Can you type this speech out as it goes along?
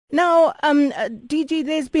Now, DG,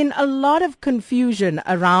 there's been a lot of confusion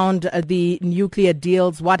around the nuclear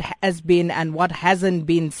deals, what has been and what hasn't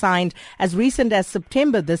been signed. As recent as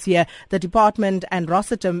September this year, the department and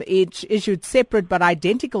Rosatom each issued separate but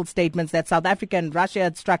identical statements that South Africa and Russia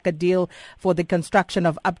had struck a deal for the construction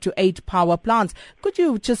of up to 8 power plants. Could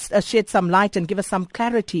you just shed some light and give us some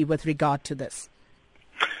clarity with regard to this?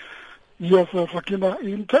 Yes, Sakina.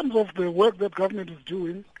 In terms of the work that government is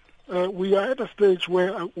doing, we are at a stage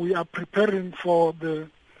where we are preparing for the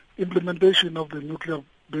implementation of the nuclear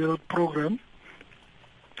build program.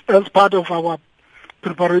 As part of our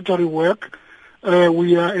preparatory work,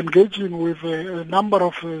 we are engaging with a number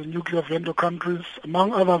of nuclear vendor countries.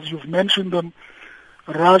 Among others, you've mentioned them: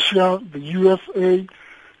 Russia, the USA,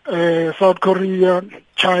 South Korea,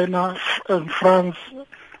 China, and France,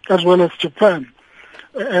 as well as Japan.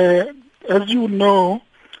 As you know,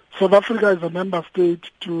 South Africa is a member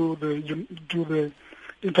state to the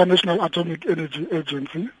International Atomic Energy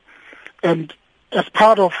Agency, and as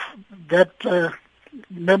part of that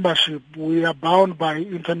membership, we are bound by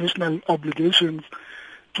international obligations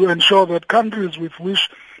to ensure that countries with which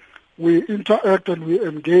we interact and we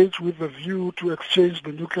engage with a view to exchange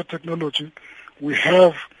the nuclear technology, we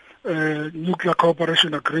have nuclear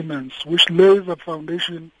cooperation agreements, which lays a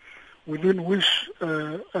foundation within which,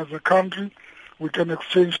 as a country, we can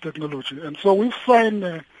exchange technology. And so we've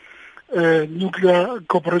signed nuclear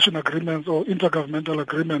cooperation agreements or intergovernmental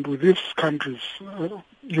agreement with these countries.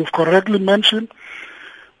 You've correctly mentioned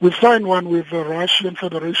we signed one with the Russian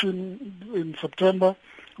Federation in September.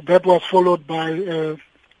 That was followed by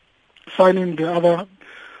signing the other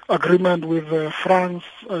agreement with France.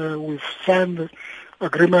 We've signed the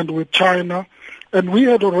agreement with China. And we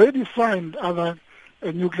had already signed other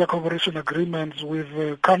nuclear cooperation agreements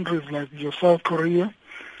with countries like South Korea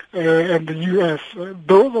and the US.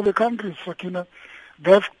 Those are the countries, Sakina,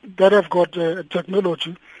 that have got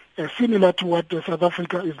technology similar to what South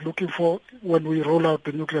Africa is looking for when we roll out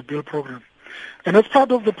the nuclear build program. And as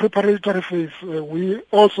part of the preparatory phase, we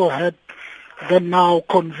also had then now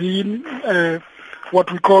convene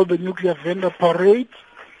what we call the nuclear vendor parade.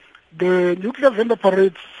 The nuclear vendor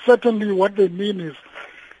parades, certainly what they mean is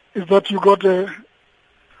that you got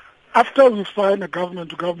after we sign a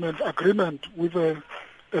government-to-government agreement with a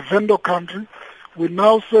vendor country, we're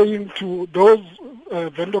now saying to those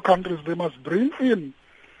vendor countries they must bring in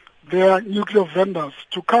their nuclear vendors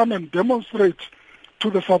to come and demonstrate to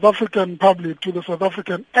the South African public, to the South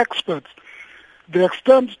African experts, the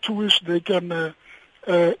extent to which they can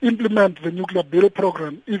implement the nuclear build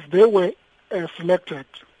program if they were selected.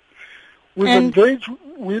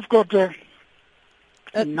 We've got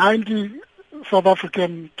 90 South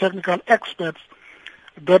African technical experts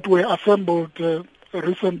that were assembled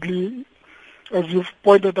recently, as you've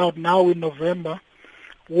pointed out now in November,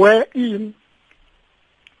 wherein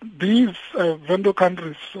these vendor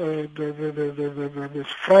countries, the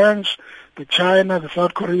French, the China, the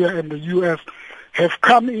South Korea, and the US, have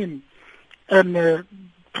come in and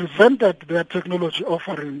presented their technology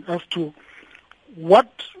offering as to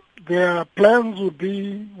what their plans would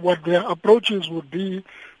be, what their approaches would be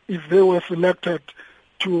if they were selected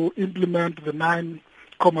to implement the 9.6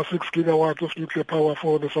 gigawatts of nuclear power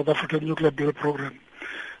for the South African nuclear build program.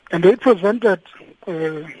 And they presented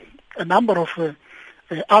a number of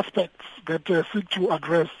aspects that seek to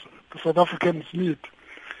address the South Africans' need.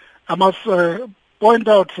 I must point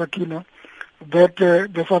out, Sakina, that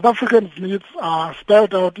the South Africans' needs are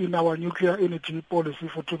spelled out in our nuclear energy policy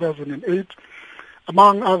for 2008,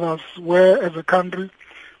 among others, where as a country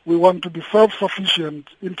we want to be self-sufficient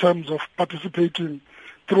in terms of participating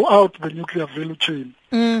throughout the nuclear value chain.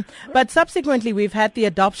 But subsequently, we've had the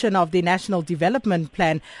adoption of the National Development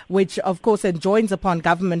Plan, which, of course, enjoins upon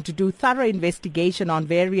government to do thorough investigation on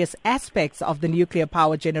various aspects of the nuclear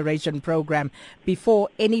power generation program before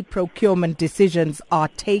any procurement decisions are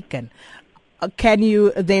taken. Can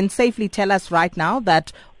you then safely tell us right now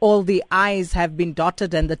that all the I's have been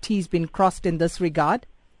dotted and the T's been crossed in this regard?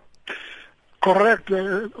 Correct,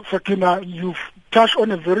 Sakina. You've touched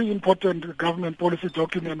on a very important government policy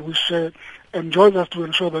document which enjoins us to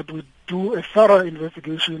ensure that we do a thorough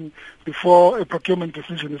investigation before a procurement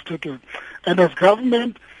decision is taken. And as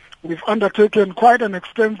government, we've undertaken quite an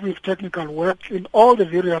extensive technical work in all the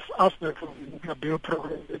various aspects of the nuclear build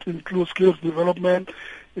program. It includes skills development,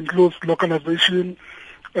 includes localization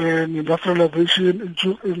and industrialization,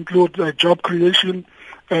 includes job creation,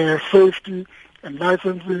 safety and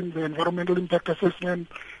licensing, the environmental impact assessment,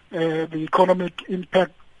 the economic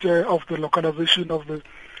impact of the localization of the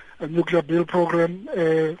nuclear build program,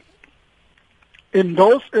 In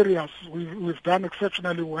those areas, we've done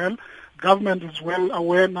exceptionally well. Government is well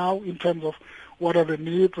aware now in terms of what are the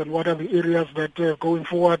needs and what are the areas that going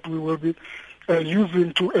forward we will be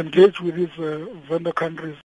using to engage with these vendor countries.